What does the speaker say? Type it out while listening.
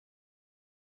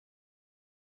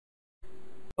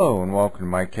Hello and welcome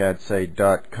to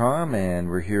mycadsite.com, and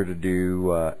we're here to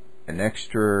do an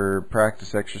extra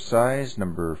practice exercise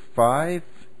number 5,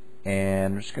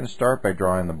 and we're just going to start by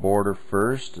drawing the border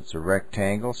first. It's a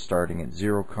rectangle starting at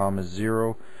 0,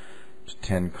 0 to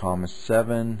 10,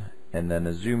 7, and then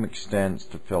a zoom extents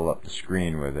to fill up the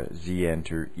screen with it. Z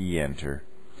enter, E enter.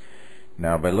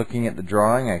 Now by looking at the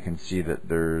drawing, I can see that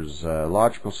there's a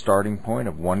logical starting point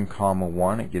of 1,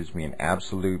 1. It gives me an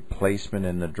absolute placement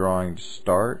in the drawing to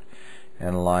start,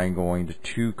 and a line going to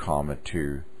 2,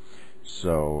 2.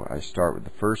 So I start with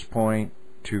the first point,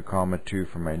 2, 2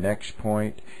 for my next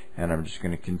point, and I'm just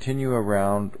going to continue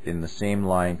around in the same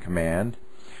line command.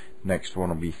 Next one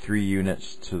will be 3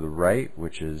 units to the right,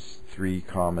 which is 3,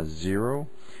 0.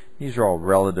 These are all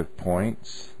relative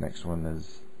points. Next one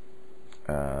is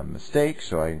mistake,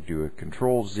 so I do a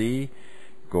Control Z,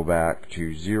 go back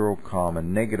to 0,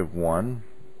 -1,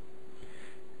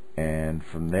 and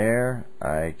from there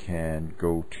I can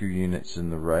go 2 units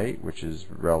in the right, which is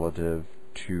relative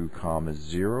 2,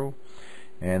 0,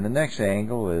 and the next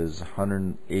angle is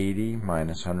 180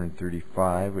 minus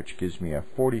 135, which gives me a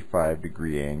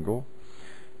 45-degree angle.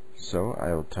 So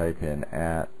I will type in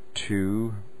at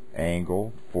 2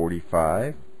 angle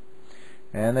 45.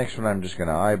 And next one I'm just going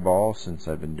to eyeball, since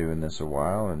I've been doing this a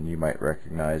while, and you might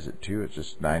recognize it too. It's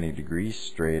just 90 degrees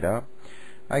straight up.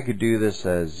 I could do this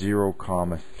as 0,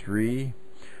 3,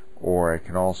 or I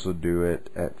can also do it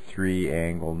at 3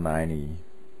 angle 90.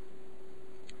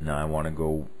 Now I want to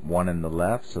go 1 in the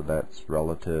left, so that's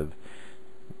relative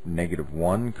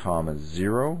 -1,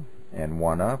 0, and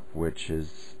 1 up, which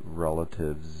is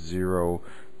relative 0,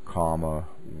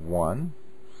 1.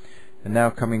 And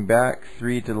now coming back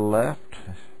 3 to the left,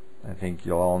 I think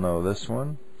you'll all know this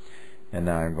one. And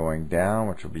now I'm going down,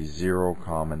 which will be 0,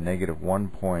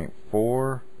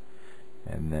 -1.4,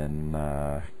 and then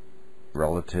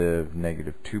relative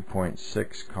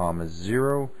 -2.6,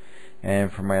 0.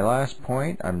 And for my last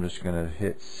point, I'm just going to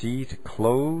hit C to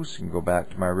close and go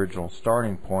back to my original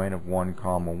starting point of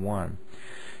 1, 1.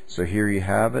 So here you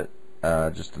have it.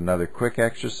 Just another quick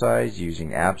exercise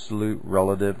using absolute,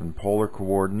 relative, and polar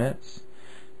coordinates.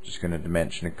 Just going to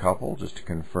dimension a couple just to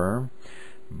confirm,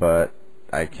 but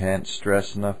I can't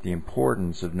stress enough the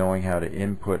importance of knowing how to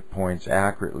input points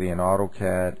accurately in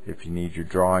AutoCAD if you need your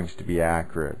drawings to be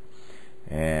accurate.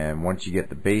 And once you get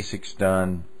the basics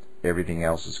done, everything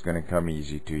else is going to come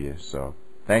easy to you. So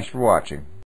thanks for watching.